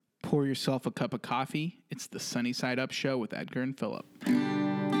Pour yourself a cup of coffee. It's the Sunny Side Up Show with Edgar and Philip.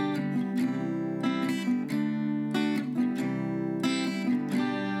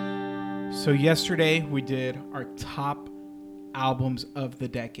 So yesterday we did our top albums of the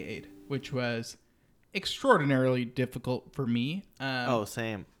decade, which was extraordinarily difficult for me.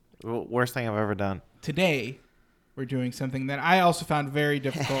 Same. Worst thing I've ever done. Today we're doing something that I also found very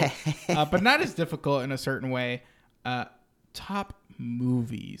difficult, but not as difficult in a certain way. Top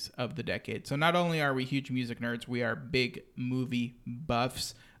movies of the decade. So not only are we huge music nerds, we are big movie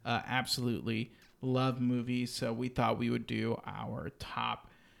buffs. Absolutely love movies. So we thought we would do our top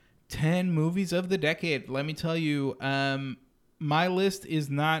 10 movies of the decade. Let me tell you, my list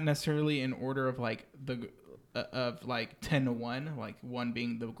is not necessarily in order of like 10 to 1, like 1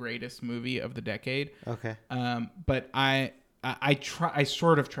 being the greatest movie of the decade. Okay. But I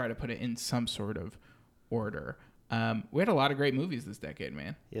sort of try to put it in some sort of order. We had a lot of great movies this decade,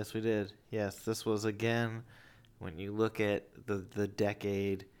 man. Yes, we did. Yes, this was, again, when you look at the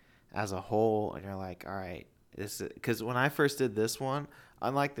decade as a whole, and you're like, all right, because when I first did this one,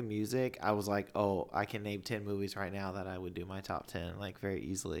 unlike the music, I was like, oh, I can name 10 movies right now that I would do my top 10, like, very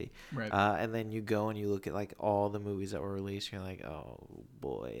easily. Right. And then you go and you look at, like, all the movies that were released, and you're like, oh,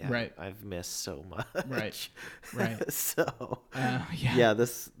 boy, I've missed so much. Right. So, yeah,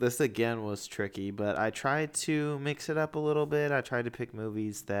 this again was tricky, but I tried to mix it up a little bit. I tried to pick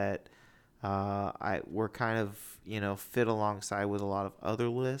movies that were kind of, fit alongside with a lot of other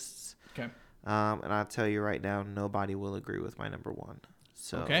lists. Okay. And I'll tell you right now, nobody will agree with my number one.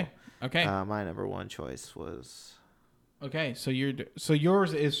 So, okay. My number one choice was. Okay, so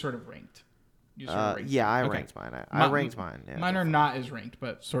yours is sort of ranked. I ranked mine. I ranked mine. Yeah, mine are not as ranked,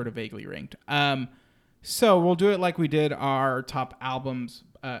 but sort of vaguely ranked. So we'll do it like we did our top albums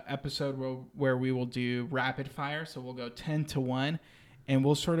episode, where we will do rapid fire. So we'll go 10 to 1, and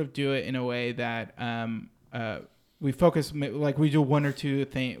we'll sort of do it in a way that we focus, like we do one or two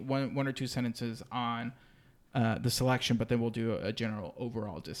sentences on the selection, but then we'll do a general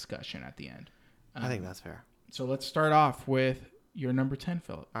overall discussion at the end. I think that's fair. So let's start off with your number 10,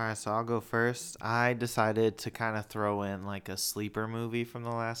 Philip. All right, so I'll go first. I decided to kind of throw in like a sleeper movie from the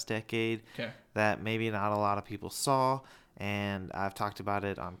last decade that maybe not a lot of people saw, and I've talked about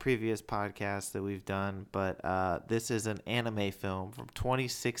it on previous podcasts that we've done, but this is an anime film from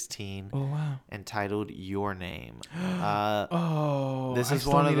 2016 entitled Your Name. This is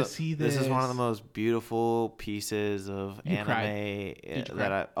one of the most beautiful pieces of anime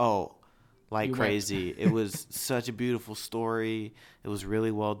crazy. It was such a beautiful story. It was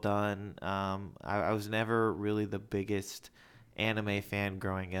really well done. I was never really the biggest anime fan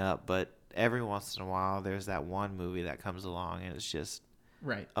growing up, but every once in a while there's that one movie that comes along and it's just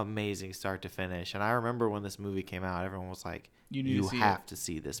amazing start to finish. And I remember when this movie came out, everyone was like, you have to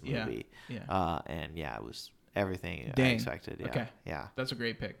see this movie. And it was everything I expected. Okay. That's a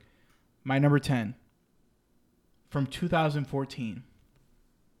great pick. My number 10 from 2014.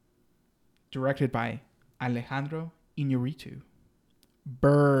 Directed by Alejandro Iñárritu.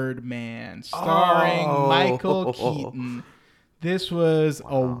 Birdman, starring Michael Keaton. This was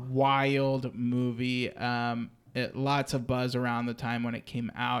a wild movie. Lots of buzz around the time when it came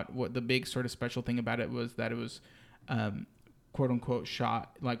out. What the big sort of special thing about it was that it was quote unquote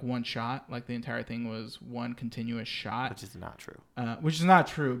shot, like one shot, like the entire thing was one continuous shot. Which is not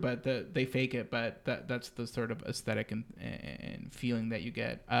true. But they fake it, but that's the sort of aesthetic and feeling that you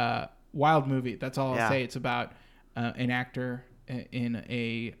get. Wild movie. That's all I'll say. It's about an actor in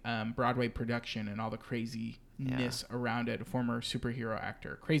a Broadway production and all the craziness around it. A former superhero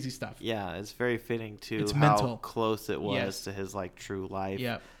actor. Crazy stuff. Yeah, it's very fitting to it's how mental. Close it was to his like true life.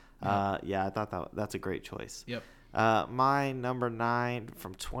 Yep. I thought that's a great choice. Yep. My number 9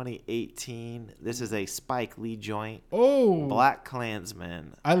 from 2018. This is a Spike Lee joint. Oh, Black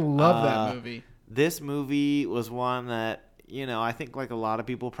Klansman. I love that movie. This movie was one that, I think like a lot of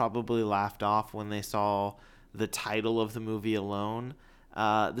people probably laughed off when they saw the title of the movie alone.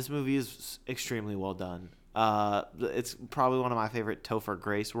 This movie is extremely well done. It's probably one of my favorite Topher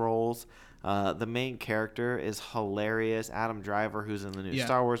Grace roles. The main character is hilarious. Adam Driver, who's in the new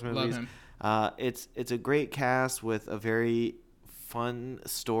Star Wars movies. Love him. It's a great cast with a very fun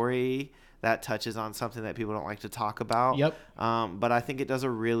story that touches on something that people don't like to talk about. Yep. But I think it does a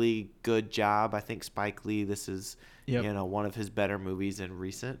really good job. I think Spike Lee, this is one of his better movies in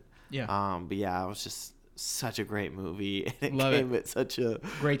recent. Yeah. But it was just such a great movie, and it Love came at such a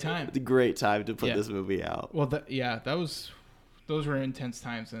great time. Great time to put this movie out. Well, those were intense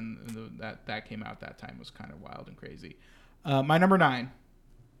times, and that came out that time was kind of wild and crazy. My number 9.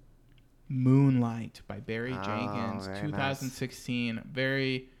 Moonlight by Barry Jenkins, 2016. Nice.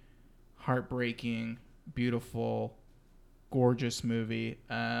 Very heartbreaking, beautiful, gorgeous movie.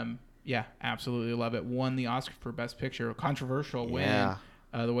 Yeah, absolutely love it. Won the Oscar for Best Picture. A controversial win,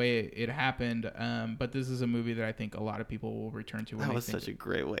 the way it happened. But this is a movie that I think a lot of people will return to. That was such a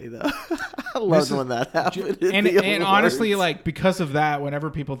great way, though. I loved when that happened. And honestly, like, because of that,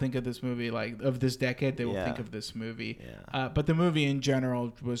 whenever people think of this movie, like, of this decade, they will think of this movie. Yeah. But the movie in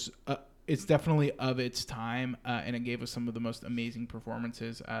general was... it's definitely of its time, and it gave us some of the most amazing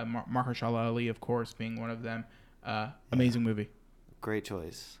performances. Mahershala Ali, of course, being one of them. Amazing movie. Great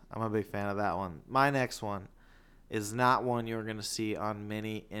choice. I'm a big fan of that one. My next one is not one you're going to see on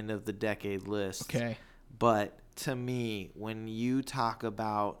many end-of-the-decade lists. Okay. But to me, when you talk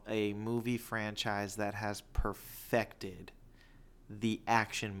about a movie franchise that has perfected the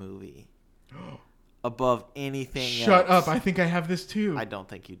action movie above anything Shut else... up. I think I have this too. I don't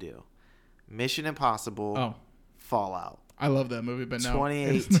think you do. Mission Impossible Fallout. I love that movie, but no,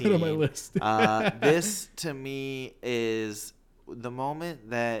 2018. it's not on my list. This, to me, is the moment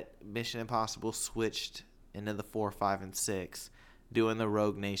that Mission Impossible switched into the 4, 5, and 6, doing the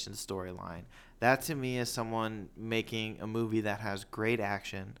Rogue Nation storyline. That, to me, is someone making a movie that has great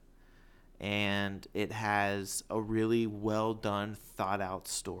action, and it has a really well-done, thought-out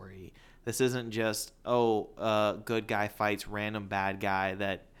story. This isn't just, good guy fights random bad guy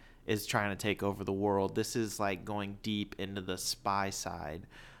that is trying to take over the world. This is like going deep into the spy side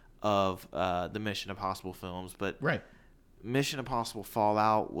of the Mission Impossible films. But Mission Impossible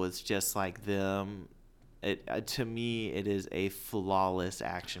Fallout was just like them. To me, it is a flawless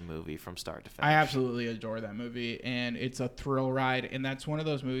action movie from start to finish. I absolutely adore that movie, and it's a thrill ride. And that's one of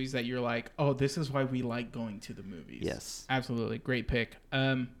those movies that you're like, oh, this is why we like going to the movies. Yes. Absolutely. Great pick.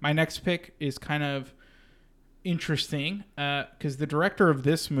 My next pick is kind of interesting because the director of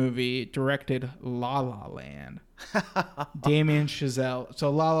this movie directed La La Land. Damien Chazelle.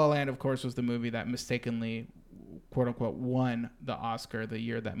 So La La Land, of course, was the movie that mistakenly, quote unquote, won the Oscar the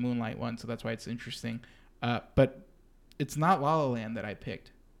year that Moonlight won. So that's why it's interesting. But it's not La La Land that I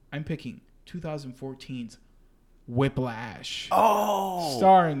picked. I'm picking 2014's Whiplash. Oh,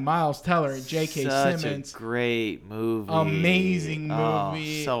 starring Miles Teller and J.K. Simmons. Such a great movie. Amazing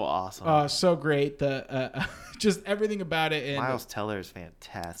movie. Oh, so awesome. So great. The just everything about it. And Miles Teller is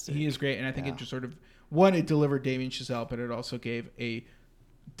fantastic. He is great, and I think it just sort of it delivered Damien Chazelle, but it also gave a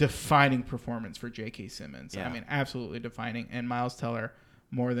defining performance for J.K. Simmons. Yeah. I mean, absolutely defining. And Miles Teller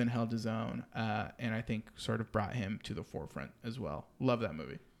more than held his own, and I think sort of brought him to the forefront as well. Love that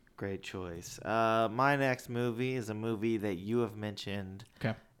movie. Great choice. My next movie is a movie that you have mentioned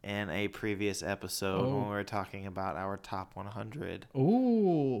in a previous episode when we were talking about our top 100.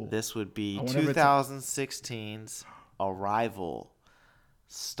 Ooh. This would be 2016's Arrival,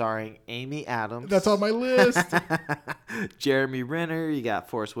 starring Amy Adams. That's on my list. Jeremy Renner. You got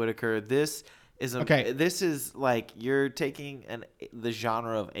Forrest Whitaker. This is like you're taking the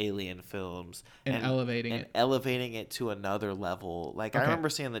genre of alien films and elevating it to another level. Like I remember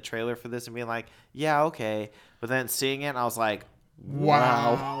seeing the trailer for this and being like, yeah, okay, but then seeing it, I was like,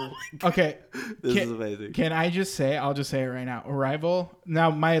 wow. Okay, this is amazing. Can I just say? I'll just say it right now. Arrival. Now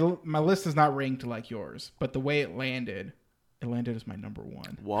my list is not ranked like yours, but the way it landed as my number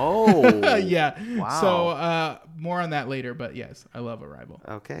one. Whoa. Yeah. Wow. So more on that later, but yes, I love Arrival.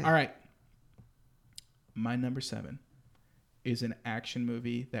 Okay. All right. My number 7 is an action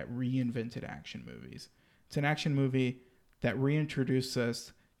movie that reinvented action movies. It's an action movie that reintroduced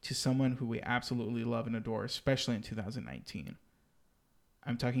us to someone who we absolutely love and adore, especially in 2019.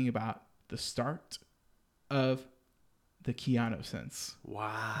 I'm talking about the start of the Keanu sense.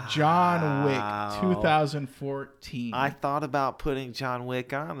 Wow. John Wick 2014. I thought about putting John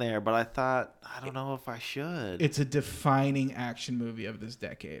Wick on there, but I thought, I don't know if I should. It's a defining action movie of this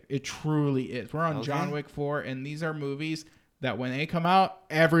decade. It truly is. We're on John Wick 4, and these are movies that when they come out,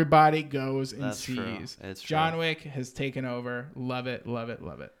 everybody goes and sees. It's John Wick has taken over. Love it, love it,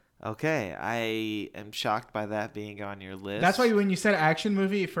 love it. Okay, I am shocked by that being on your list. That's why when you said action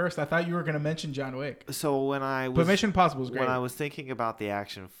movie first, I thought you were going to mention John Wick. So but Mission Impossible was great. When I was thinking about the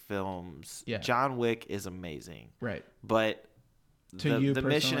action films, John Wick is amazing. Right. But the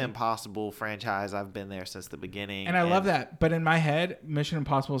Mission Impossible franchise, I've been there since the beginning. And I love that. But in my head, Mission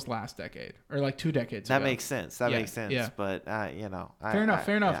Impossible is last decade or like 2 decades ago. That makes sense. Yeah. But, Fair enough.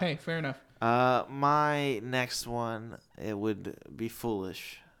 Yeah. Hey, fair enough. My next one, it would be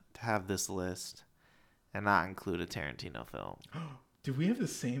foolish have this list and not include a Tarantino film. Do we have the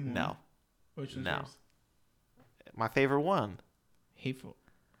same one? No. Which one's yours? My favorite one. Hateful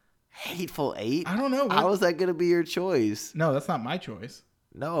Eight? I don't know. How is that going to be your choice? No, that's not my choice.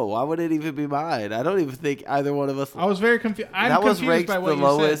 No, why would it even be mine? I don't even think either one of us. I was very confused. That was ranked by the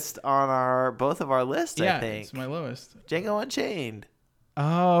lowest on both of our lists. Yeah, I think it's my lowest. Django Unchained.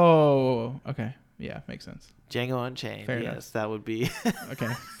 Oh, okay. Yeah, makes sense. Django Unchained. Fair enough. That would be. Okay,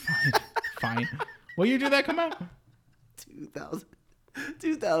 fine. What year did that come out?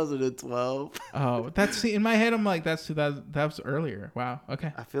 2012. Oh, that's in my head. I'm like, that's 2000. That was earlier. Wow.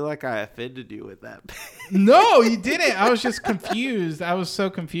 Okay. I feel like I offended you with that. No, you didn't. I was just confused. I was so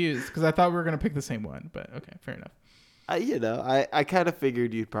confused because I thought we were gonna pick the same one. But okay, fair enough. I kind of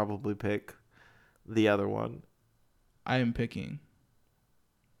figured you'd probably pick the other one. I am picking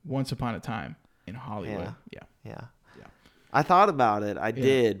Once Upon a Time in Hollywood. Yeah. I thought about it. I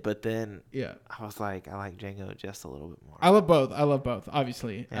did, but then I was like, I like Django just a little bit more. I love both,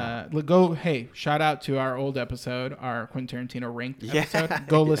 obviously. Yeah. Hey, shout out to our old episode, our Quentin Tarantino ranked episode.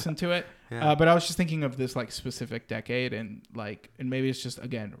 Go listen to it. Yeah. But I was just thinking of this like specific decade and maybe it's just,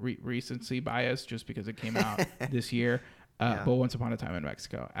 again, recency bias just because it came out this year. But Once Upon a Time in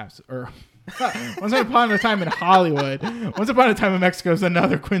Mexico, Once Upon a Time in Hollywood. Once Upon a Time in Mexico is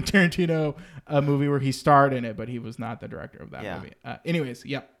another Quentin Tarantino movie where he starred in it, but he was not the director of that movie. Anyways,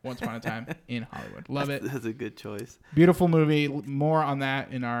 Once Upon a Time in Hollywood. Love it. That's a good choice. Beautiful movie. More on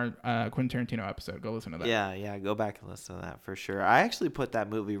that in our Quentin Tarantino episode. Go listen to that. Yeah. Go back and listen to that for sure. I actually put that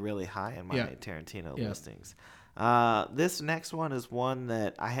movie really high in my Tarantino listings. This next one is one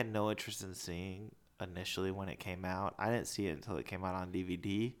that I had no interest in seeing initially when it came out. I didn't see it until it came out on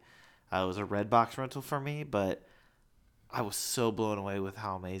DVD. It was a Redbox rental for me, but I was so blown away with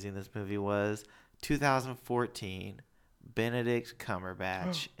how amazing this movie was. 2014, Benedict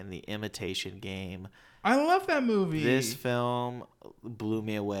Cumberbatch in The Imitation Game. I love that movie. This film blew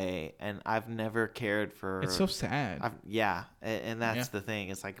me away, and I've never cared for... It's so sad. And that's the thing.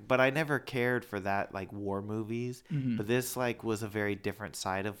 It's like, but I never cared for that, like, war movies. Mm-hmm. But this, like, was a very different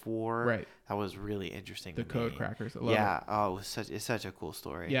side of war. Right. That was really interesting to me. The Code Crackers. I love it. Oh, it's such a cool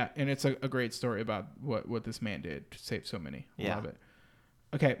story. Yeah, and it's a great story about what this man did to save so many. Love it.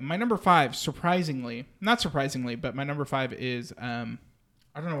 Okay, my number 5, not surprisingly, but my number 5 is...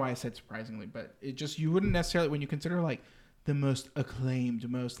 I don't know why I said surprisingly, but it just, you wouldn't necessarily, when you consider like the most acclaimed,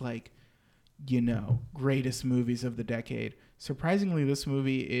 most like, greatest movies of the decade, surprisingly, this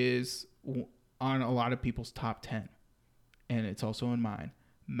movie is on a lot of people's top 10. And it's also in mine.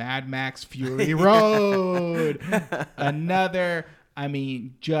 Mad Max Fury Road.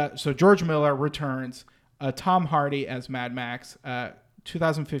 So George Miller returns, Tom Hardy as Mad Max,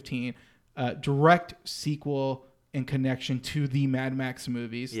 2015, direct sequel in connection to the Mad Max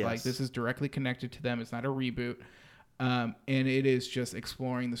movies. Yes. Like, this is directly connected to them. It's not a reboot. And it is just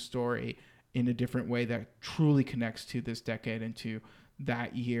exploring the story in a different way that truly connects to this decade and to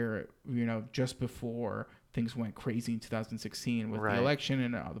that year, just before things went crazy in 2016 with the election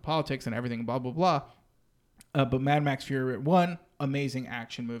and all the politics and everything, blah, blah, blah. But Mad Max Fury Road, one, amazing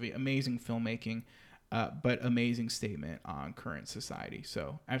action movie, amazing filmmaking, but amazing statement on current society.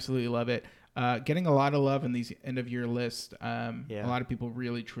 So absolutely love it. Getting a lot of love in these end of year lists. A lot of people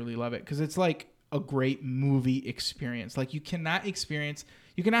really truly love it because it's like a great movie experience. Like, you cannot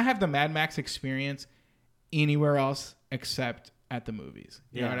have the Mad Max experience anywhere else except at the movies.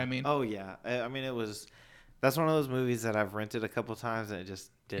 You know what I mean? Oh yeah. I mean, that's one of those movies that I've rented a couple times and it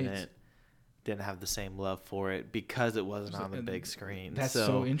just didn't have the same love for it because it wasn't on the big screen. That's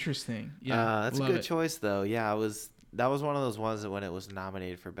so interesting. Yeah, that's a good choice though. Yeah, that was one of those ones that when it was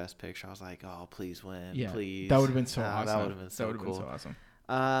nominated for Best Picture, I was like, oh, please win, please. That would have been so awesome. That would have been so awesome.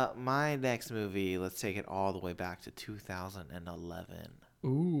 My next movie, let's take it all the way back to 2011.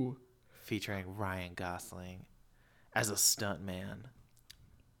 Ooh. Featuring Ryan Gosling as a stuntman.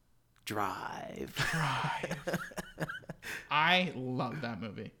 Drive. I love that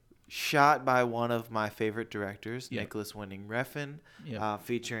movie. Shot by one of my favorite directors, Nicholas Winding Refn,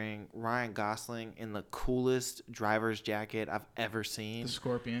 featuring Ryan Gosling in the coolest driver's jacket I've ever seen. The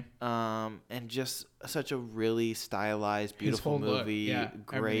Scorpion. And just such a really stylized, beautiful movie.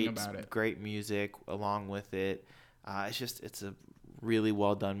 Great music along with it. It's a really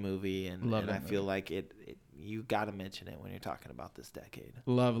well done movie, and I feel like you got to mention it when you're talking about this decade.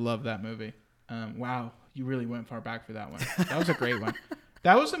 Love that movie. Wow, you really went far back for that one. That was a great one.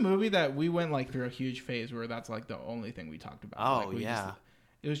 That was a movie that we went like through a huge phase where that's like the only thing we talked about. Oh,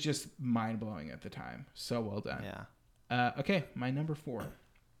 It was just mind blowing at the time. So well done. Yeah. Okay, my number 4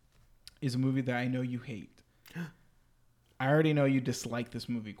 is a movie that I know you hate. I already know you dislike this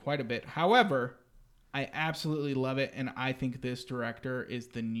movie quite a bit. However, I absolutely love it, and I think this director is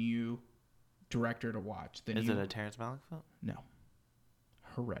the new director to watch. Is it a Terrence Malick film? No.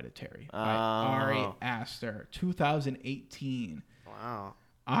 Hereditary by Ari Aster, 2018. Wow.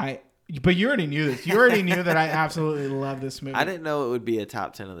 But you already knew this. You already knew that I absolutely love this movie. I didn't know it would be a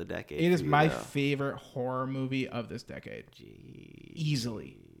top 10 of the decade. It is my favorite horror movie of this decade. Jeez.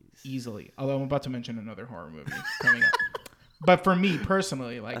 Easily. Although I'm about to mention another horror movie coming up. But for me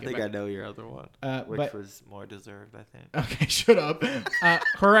personally, like I think I know your other one, which was more deserved, I think. Okay, shut up.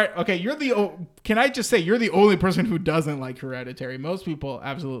 Correct. Okay, can I just say you're the only person who doesn't like Hereditary? Most people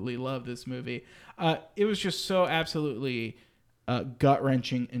absolutely love this movie. It was just so absolutely gut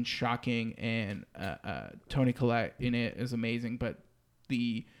wrenching and shocking, and Toni Collette in it is amazing. But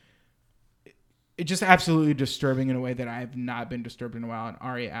it's just absolutely disturbing in a way that I have not been disturbed in a while. And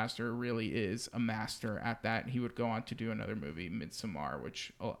Ari Aster really is a master at that. He would go on to do another movie, Midsommar,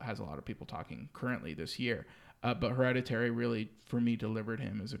 which has a lot of people talking currently this year. But Hereditary really, for me, delivered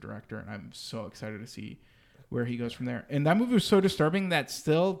him as a director. And I'm so excited to see where he goes from there. And that movie was so disturbing that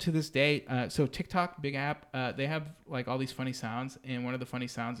still to this day, so TikTok, big app, they have like all these funny sounds. And one of the funny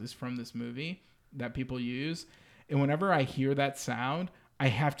sounds is from this movie that people use. And whenever I hear that sound, I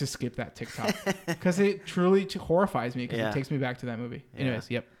have to skip that TikTok because it truly horrifies me because it takes me back to that movie. Yeah.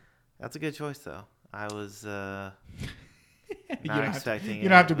 Anyways, yep. That's a good choice, though. I was not expecting it. You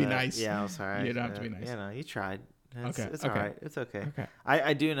don't have to be nice. Yeah, I'm sorry. You don't have to be nice. You tried. It's okay. all right. It's okay. Okay.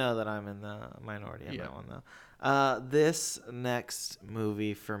 I do know that I'm in the minority on that one, though. This next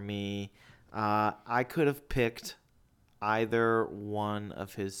movie for me, I could have picked either one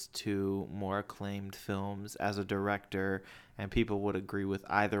of his two more acclaimed films as a director, and people would agree with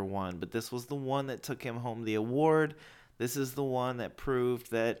either one. But this was the one that took him home the award. This is the one that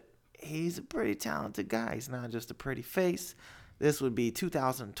proved that he's a pretty talented guy. He's not just a pretty face. This would be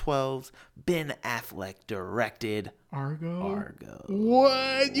 2012's Ben Affleck directed Argo.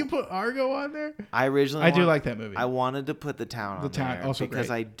 What? You put Argo on there? I do like that movie. I wanted to put The Town on there also because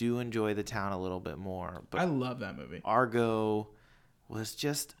great. I do enjoy The Town a little bit more. But I love that movie. Argo was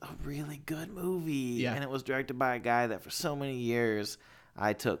just a really good movie. Yeah. And it was directed by a guy that for so many years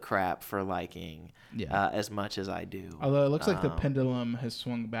I took crap for liking as much as I do. Although it looks like the pendulum has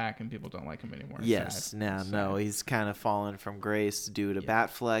swung back and people don't like him anymore. Yes. No, he's kind of fallen from grace due to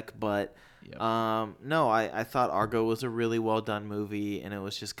Batfleck. But no, I thought Argo was a really well done movie. And it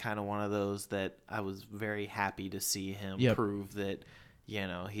was just kind of one of those that I was very happy to see him prove that,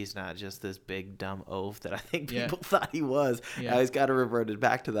 he's not just this big dumb oaf that I think people thought he was. Yeah. He's got to revert it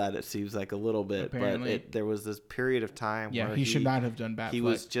back to that, it seems like a little bit. Apparently. But there was this period of time where he should not have done Batfleck. He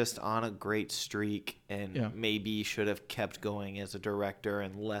was just on a great streak and maybe should have kept going as a director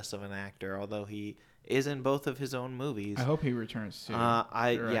and less of an actor, although he is in both of his own movies. I hope he returns to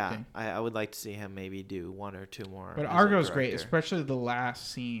directing. I would like to see him maybe do one or two more. But Argo's great, especially the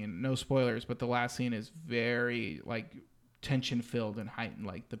last scene. No spoilers, but the last scene is very tension filled and heightened.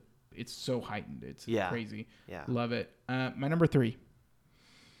 It's so heightened. It's crazy. Yeah, love it. My number 3.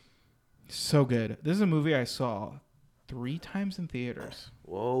 So good. This is a movie I saw 3 times in theaters.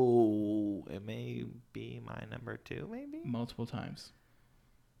 Whoa! It may be my number 2, maybe multiple times.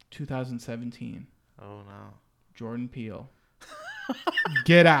 2017. Oh no! Jordan Peele.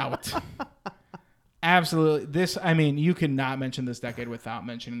 Get Out. Absolutely. You cannot mention this decade without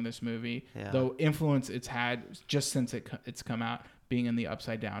mentioning this movie. Yeah. Though influence it's had just since it's come out, being in the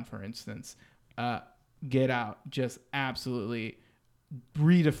Upside Down, for instance. Get Out just absolutely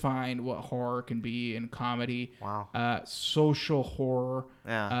redefined what horror can be in comedy. Wow. Social horror.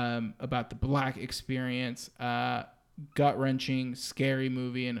 Yeah. About the Black experience. Gut-wrenching, scary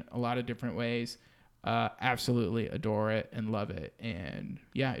movie in a lot of different ways. Absolutely adore it and love it, and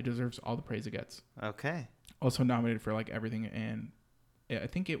it deserves all the praise it gets. Okay. Also nominated for everything, and I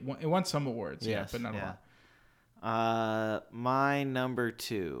think it won some awards. Yes, but not a lot. My number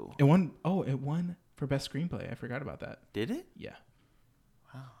 2. It won for best screenplay. I forgot about that. Did it? Yeah.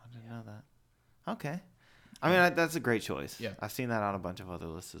 Wow, I didn't know that. Okay. That's a great choice. Yeah. I've seen that on a bunch of other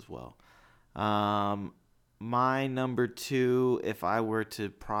lists as well. My number 2, if I were to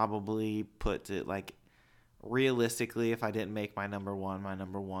probably put it realistically, if I didn't make my number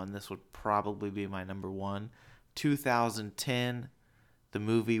 1, this would probably be my number 1. 2010, the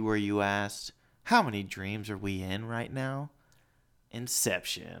movie where you asked, how many dreams are we in right now?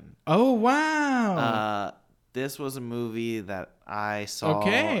 Inception. Oh, wow. This was a movie that I saw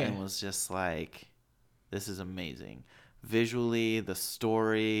and was just this is amazing. Visually, the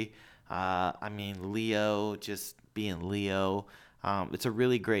story, Leo just being Leo. It's a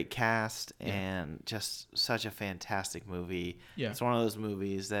really great cast and just such a fantastic movie. Yeah. It's one of those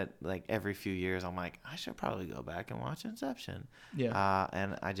movies that every few years I'm I should probably go back and watch Inception. Yeah.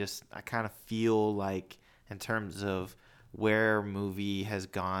 And I kind of feel in terms of where movie has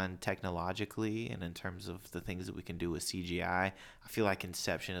gone technologically and in terms of the things that we can do with CGI, I feel like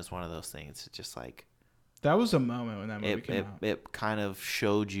Inception is one of those things. It's just like that was a moment when that movie came out. It kind of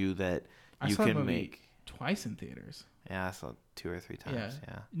showed you that I saw can make twice in theaters. Yeah, I saw 2 or 3 times.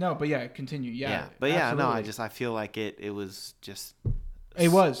 Yeah. No, but yeah, continue. Yeah. But absolutely. I feel like it was just. It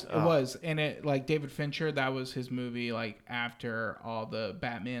was, and it like David Fincher. That was his movie. Like after all the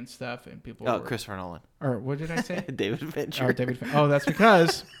Batman stuff, and people. Oh, Christopher Nolan. Or what did I say? David Fincher. Oh, that's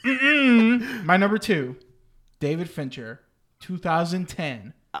because my number 2, David Fincher,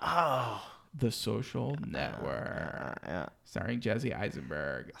 2010. Oh. The Social Network. Yeah. Starring Jesse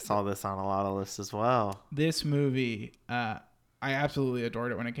Eisenberg. I saw this on a lot of lists as well. This movie, I absolutely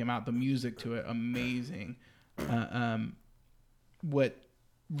adored it when it came out. The music to it, amazing. What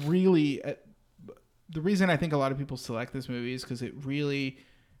really, the reason I think a lot of people select this movie is because it really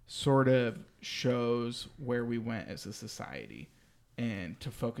sort of shows where we went as a society, and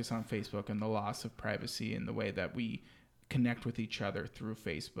to focus on Facebook and the loss of privacy and the way that we connect with each other through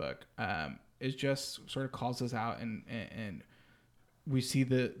Facebook. It just sort of calls us out, and we see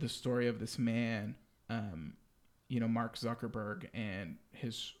the story of this man, Mark Zuckerberg, and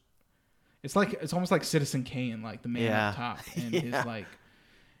his. It's almost like Citizen Kane, like the man up top, and his like.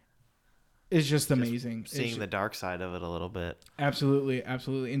 It's just amazing. Seeing the dark side of it a little bit. Absolutely,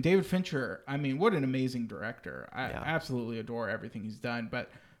 absolutely. And David Fincher, I mean, what an amazing director. I absolutely adore everything he's done,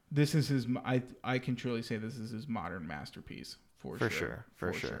 but this is his. I can truly say this is his modern masterpiece for sure.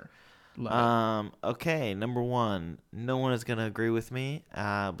 Love it. Okay, number 1. No one is gonna agree with me,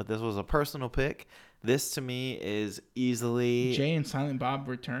 but this was a personal pick. This to me is easily Jay and Silent Bob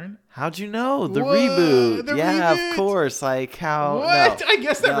Return. How'd you know the reboot? The reboot? Of course. Like how? What? No. I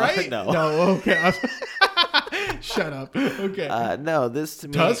guessed that right. No. Okay. Shut up. Okay. No. This to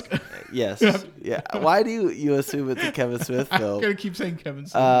me. Tusk. Yes. Yeah. Why do you assume it's a Kevin Smith film? I'm gonna keep saying Kevin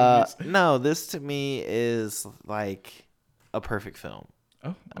Smith. No. This to me is like a perfect film.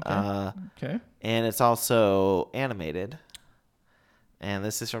 Oh. Okay. Okay. And it's also animated. And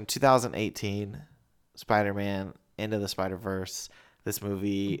this is from 2018. Spider-Man Into the Spider-Verse. This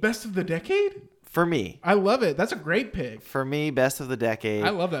movie. Best of the decade? For me. I love it. That's a great pick. For me, best of the decade. I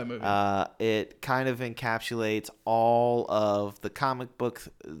love that movie. It kind of encapsulates all of the comic book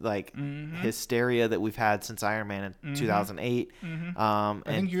hysteria that we've had since Iron Man in 2008. Mm-hmm. I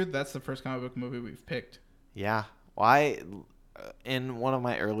think that's the first comic book movie we've picked. Yeah. In one of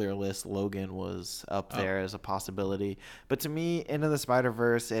my earlier lists, Logan was up there as a possibility. But to me, Into the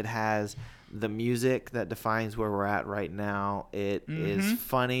Spider-Verse, it has the music that defines where we're at right now. It is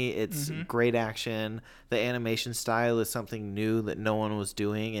funny. It's great action. The animation style is something new that no one was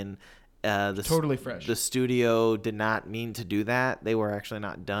doing. And totally fresh. The studio did not mean to do that. They were actually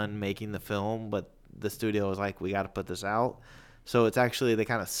not done making the film, but the studio was like, we got to put this out. So it's actually, they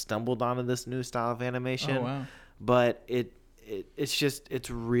kind of stumbled onto this new style of animation. Oh, wow. But it's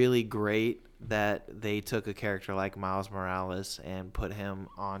really great that they took a character like Miles Morales and put him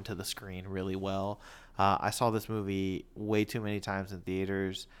onto the screen really well. I saw this movie way too many times in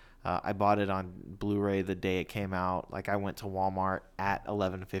theaters. I bought it on Blu-ray the day it came out. Like I went to Walmart at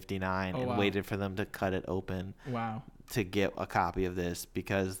 11:59 and waited for them to cut it open. Wow. To get a copy of this,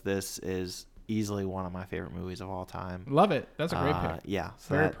 because this is easily one of my favorite movies of all time. Love it. That's a great pick. Yeah.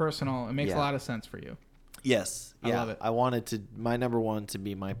 So very personal. It makes a lot of sense for you. Yes. I love it. I wanted my number 1 to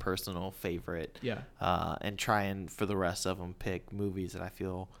be my personal favorite. Yeah. And try and, for the rest of them, pick movies that I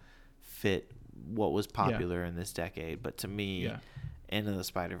feel fit what was popular in this decade. But to me, Into the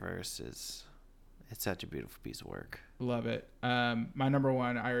Spider-Verse it's such a beautiful piece of work. Love it. My number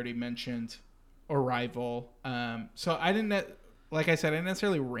 1, I already mentioned Arrival. So I didn't, like I said, I didn't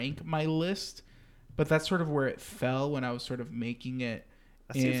necessarily rank my list, but that's sort of where it fell when I was sort of making it.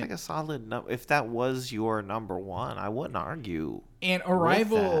 That seems like a solid number. If that was your number 1, I wouldn't argue. And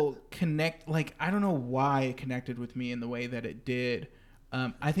Arrival I don't know why it connected with me in the way that it did.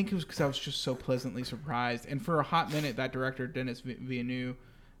 I think it was because I was just so pleasantly surprised. And for a hot minute, that director, Denis Villeneuve,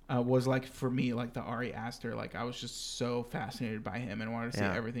 was like, for me, like the Ari Aster. Like I was just so fascinated by him and wanted to see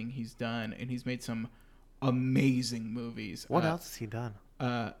everything he's done. And he's made some amazing movies. What else has he done?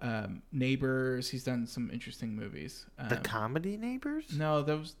 Neighbors. He's done some interesting movies. The comedy Neighbors? No,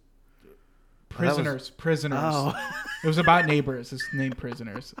 those Prisoners. Oh. It was about neighbors. It's named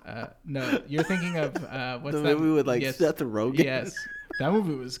Prisoners. No, you're thinking of what's the that movie with Seth Rogen? Yes, that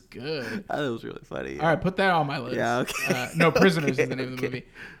movie was good. That was really funny. All right, put that on my list. Yeah, okay. No, Prisoners is the name of the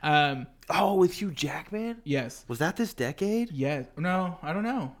movie. With Hugh Jackman? Yes. Was that this decade? Yeah. No, I don't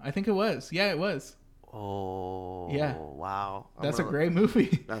know. I think it was. Yeah, it was. Oh, yeah, wow. That's a great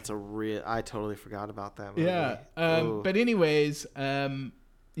movie. I totally forgot about that movie. Yeah. But anyways, and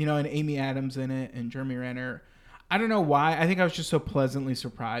Amy Adams in it and Jeremy Renner. I don't know why. I think I was just so pleasantly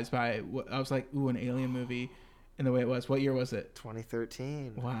surprised by it. I was like, ooh, an alien movie, and the way it was. What year was it?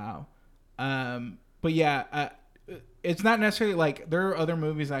 2013. Wow. But yeah, it's not necessarily like there are other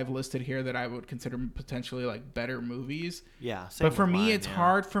movies I've listed here that I would consider potentially like better movies. Yeah. But for me, it's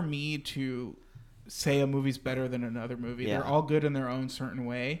hard for me to say a movie's better than another movie. Yeah. They're all good in their own certain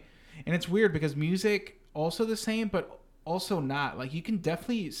way. And it's weird because music also the same, but also not. Like you can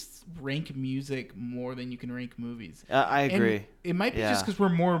definitely rank music more than you can rank movies. I agree. And it might be just because we're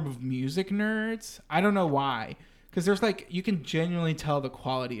more of music nerds. I don't know why. Because there's like, you can genuinely tell the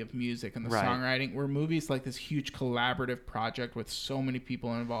quality of music and the songwriting, where movies like this huge collaborative project with so many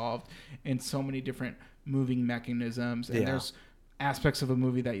people involved and so many different moving mechanisms. And there's aspects of a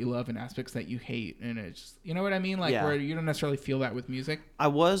movie that you love and aspects that you hate. And it's, you know what I mean? Like where you don't necessarily feel that with music. I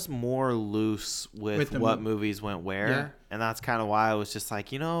was more loose with what movies went where. Yeah. And that's kind of why I was just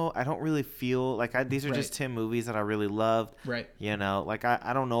like, I don't really feel like these are just 10 movies that I really loved. Right. Like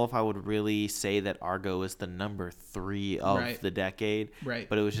I don't know if I would really say that Argo is the number 3 of the decade. Right.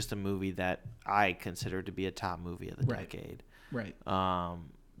 But it was just a movie that I considered to be a top movie of the decade. Right.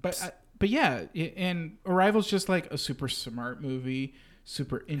 But yeah, and Arrival's just like a super smart movie,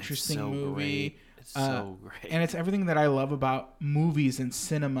 super interesting movie. Great. It's so great. And it's everything that I love about movies and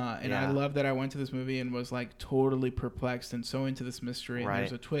cinema. And I love that I went to this movie and was like totally perplexed and so into this mystery. And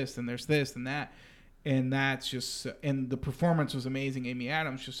there's a twist and there's this and that. And that's just, and the performance was amazing. Amy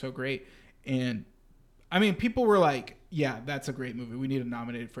Adams, just so great. And I mean, people were like, yeah, that's a great movie. We need to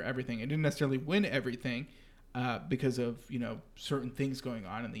nominate it for everything. It didn't necessarily win everything. Because of certain things going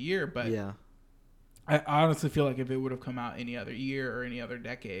on in the year, but I honestly feel like if it would have come out any other year or any other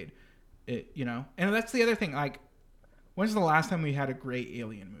decade, and that's the other thing. Like, when's the last time we had a great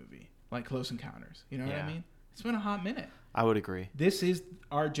alien movie like Close Encounters? You know what I mean? It's been a hot minute. I would agree. This is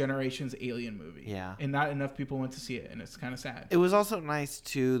our generation's alien movie, and not enough people went to see it, and it's kind of sad. It was also nice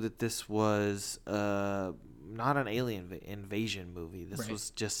too that this was not an alien invasion movie. This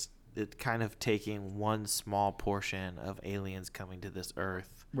was just. It kind of taking one small portion of aliens coming to this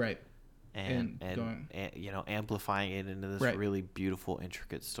earth, and amplifying it into this really beautiful,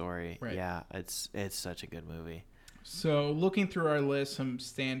 intricate story. Right. Yeah, it's such a good movie. So looking through our list, some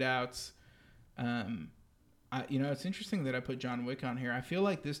standouts. It's interesting that I put John Wick on here. I feel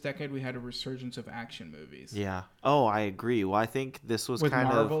like this decade we had a resurgence of action movies. Yeah. Oh, I agree. Well, I think this was with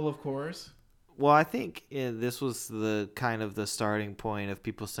Marvel, of course. Well, I think this was the kind of the starting point of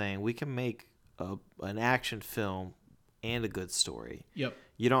people saying we can make an action film and a good story. Yep.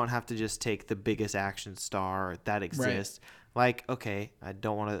 You don't have to just take the biggest action star that exists. Like, okay, I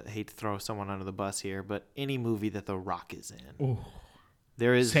don't want to hate to throw someone under the bus here, but any movie that The Rock is in, ooh,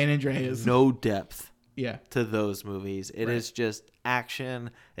 there is San Andreas. No depth. Yeah. To those movies. It is just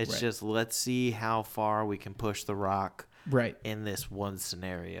action. It's just let's see how far we can push The Rock. In this one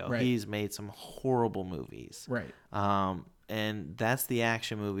scenario. He's made some horrible movies. And that's the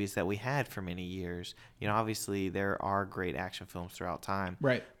action movies that we had for many years. Obviously there are great action films throughout time.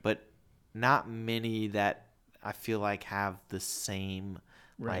 But not many that I feel like have the same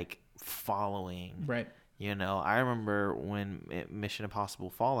like following. I remember when Mission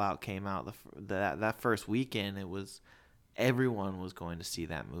Impossible Fallout came out, that first weekend, everyone was going to see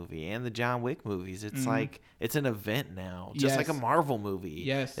that movie. And the John Wick movies, it's like it's an event now, just like a Marvel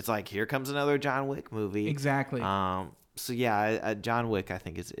movie. It's like, here comes another John Wick movie. Exactly. So yeah, John Wick I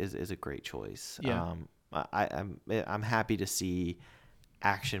think is a great choice. I'm happy to see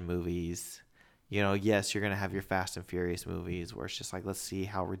action movies. Yes, you're gonna have your Fast and Furious movies where it's just like, let's see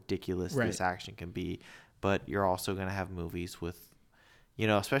how ridiculous this action can be, but you're also gonna have movies with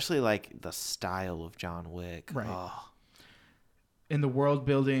especially like the style of John Wick. And the world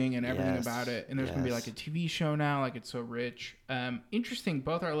building and everything about it. And there's going to be like a TV show now. Like, it's so rich. Interesting.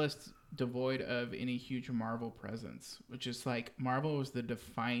 Both our lists devoid of any huge Marvel presence, which is like Marvel was the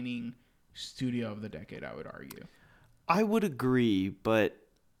defining studio of the decade, I would argue. I would agree, but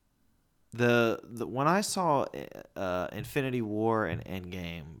the when I saw Infinity War and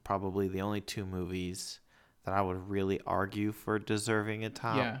Endgame, probably the only two movies that I would really argue for deserving a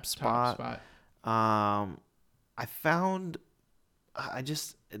top spot. I found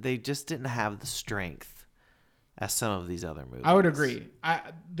they just didn't have the strength as some of these other movies. I would agree.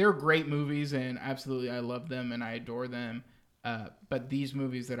 They're great movies, and absolutely I love them and I adore them. But these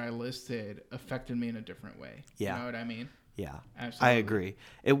movies that I listed affected me in a different way. Yeah. You know what I mean? Yeah, Absolutely. I agree.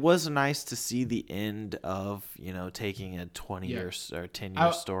 It was nice to see the end of, taking a 20-year or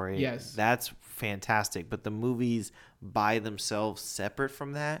 10-year story. Yes. That's fantastic. But the movies by themselves, separate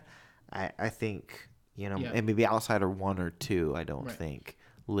from that, I think, and maybe Outsider 1 or 2, I don't think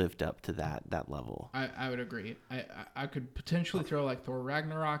lived up to that level. I would agree. I could potentially throw like Thor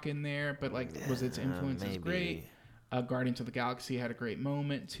Ragnarok in there, but like was its influence as great? Guardians of the Galaxy had a great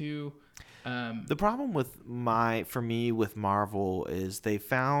moment too. The problem for me with Marvel is they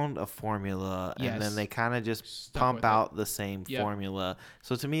found a formula and then they kind of just pump out the same formula.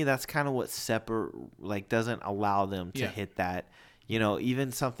 So to me, that's kind of what doesn't allow them to hit that.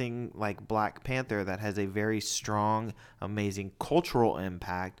 Even something like Black Panther that has a very strong, amazing cultural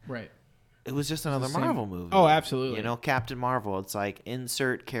impact. Right. It was just another Marvel movie. Oh, absolutely. Captain Marvel. It's like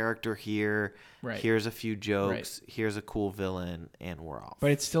insert character here. Right. Here's a few jokes. Right. Here's a cool villain, and we're off.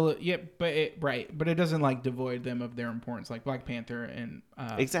 But it's still but it doesn't like devoid them of their importance, like Black Panther and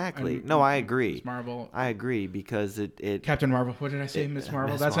exactly. I agree. Miss Marvel. I agree because it Captain Marvel. What did I say? Miss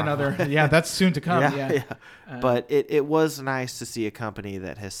Marvel. That's Marvel. Another. Yeah, that's soon to come. Yeah. But it was nice to see a company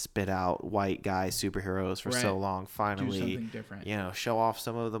that has spit out white guy superheroes for so long finally do something different. Show off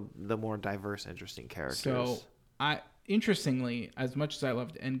some of the more diverse, interesting characters. So interestingly, as much as I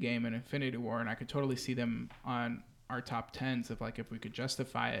loved Endgame and Infinity War, and I could totally see them on our top 10s of like if we could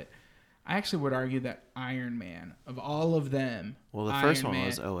justify it, I actually would argue that Iron Man, of all of them, the first one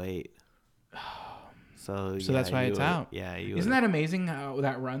was 2008. So that's why it's out. Yeah, isn't that amazing how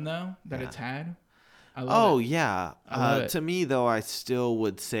that run though that it's had? I love it. Yeah. To me though, I still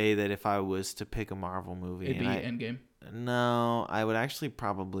would say that if I was to pick a Marvel movie, it'd be Endgame. No, I would actually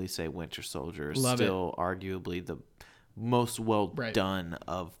probably say Winter Soldier is still arguably the most well done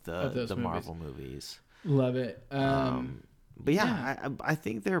of the Marvel movies. Love it. But I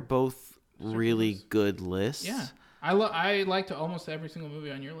think they're both really good lists. Yeah. I liked almost every single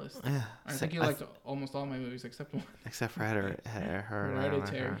movie on your list. Yeah. I think you liked almost all my movies except one. Except for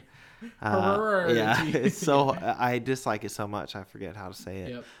Hereditary. Yeah, it's so I dislike it so much I forget how to say it.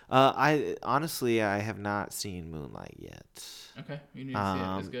 Yep. I have not seen Moonlight yet. Okay, you need to see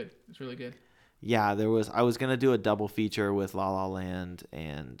it. It's good. It's really good. Yeah, I was gonna do a double feature with La La Land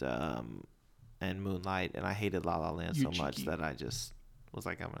and Moonlight, and I hated La La Land so much that I just was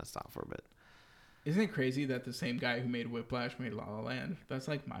like, I'm gonna stop for a bit. Isn't it crazy that the same guy who made Whiplash made La La Land? That's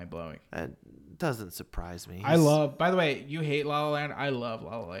like mind blowing. That doesn't surprise me. By the way, you hate La La Land. I love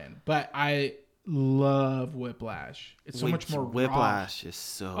La La Land, but I love Whiplash. It's so much more Whiplash raw. Is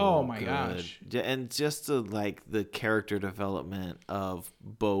so oh my good. Gosh. And just the character development of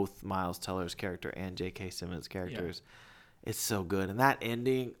both Miles Teller's character and J.K. Simmons' characters. Yeah. It's so good. And that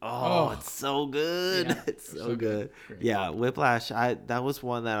ending, it's so good. Yeah, it's so good. Yeah, Whiplash, that was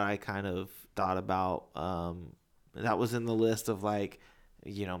one that I kind of thought about. That was in the list of like,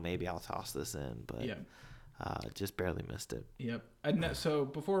 maybe I'll toss this in, but just barely missed it. Yep. And so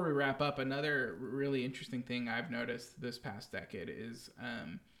before we wrap up, another really interesting thing I've noticed this past decade is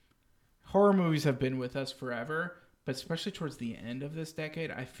horror movies have been with us forever, but especially towards the end of this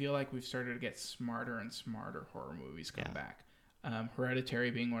decade, I feel like we've started to get smarter and smarter horror movies come back. Hereditary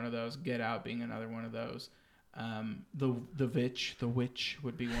being one of those, Get Out being another one of those. The Witch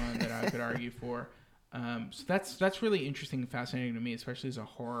would be one that I could argue for. So that's really interesting and fascinating to me, especially as a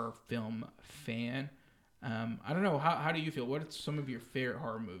horror film fan. I don't know. How do you feel? What are some of your favorite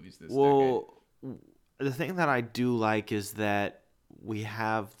horror movies this decade? The thing that I do like is that we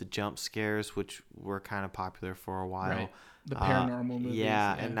have the jump scares, which were kind of popular for a while. Right. The paranormal movies.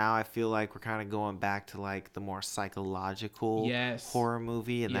 Yeah, and now I feel like we're kind of going back to like the more psychological horror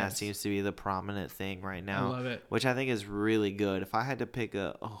movie, and that seems to be the prominent thing right now. I love it. Which I think is really good. If I had to pick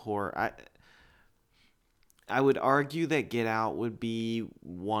a horror, I would argue that Get Out would be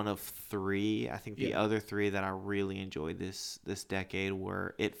one of three. I think the other three that I really enjoyed this decade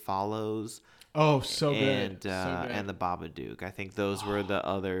were It Follows. Oh, so good. And The Babadook. I think those were the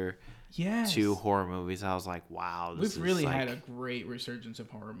other two horror movies. I was like, wow. We've really had a great resurgence of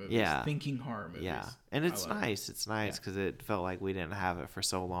horror movies. Yeah. Thinking horror movies. Yeah. And it's nice. It's nice because it felt like we didn't have it for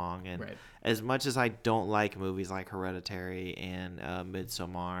so long. And as much as I don't like movies like Hereditary and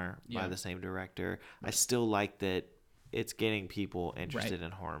Midsommar by the same director, I still like that it's getting people interested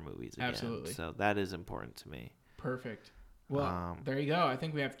in horror movies again. Absolutely. So that is important to me. Perfect. Well, there you go. I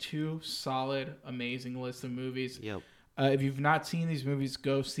think we have two solid, amazing lists of movies. Yep. If you've not seen these movies,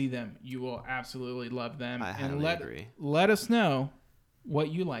 go see them. You will absolutely love them. I highly agree. Let us know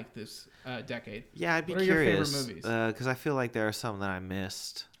what you like this decade. Yeah, I'd be curious. What are your favorite movies? Because I feel like there are some that I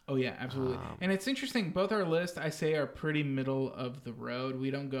missed. Oh, yeah, absolutely. And it's interesting. Both our lists, I say, are pretty middle of the road.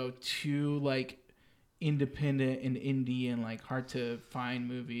 We don't go too, independent and indie and like hard to find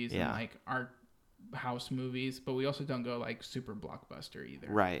movies and like art house movies, but we also don't go like super blockbuster either.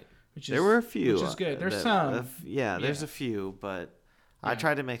 Right. There were a few. Which is good. There's some. There's a few, but I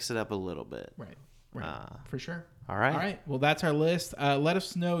tried to mix it up a little bit. Right. For sure. All right. All right. Well, that's our list. Let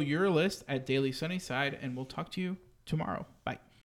us know your list at Daily Sunnyside, and we'll talk to you tomorrow. Bye.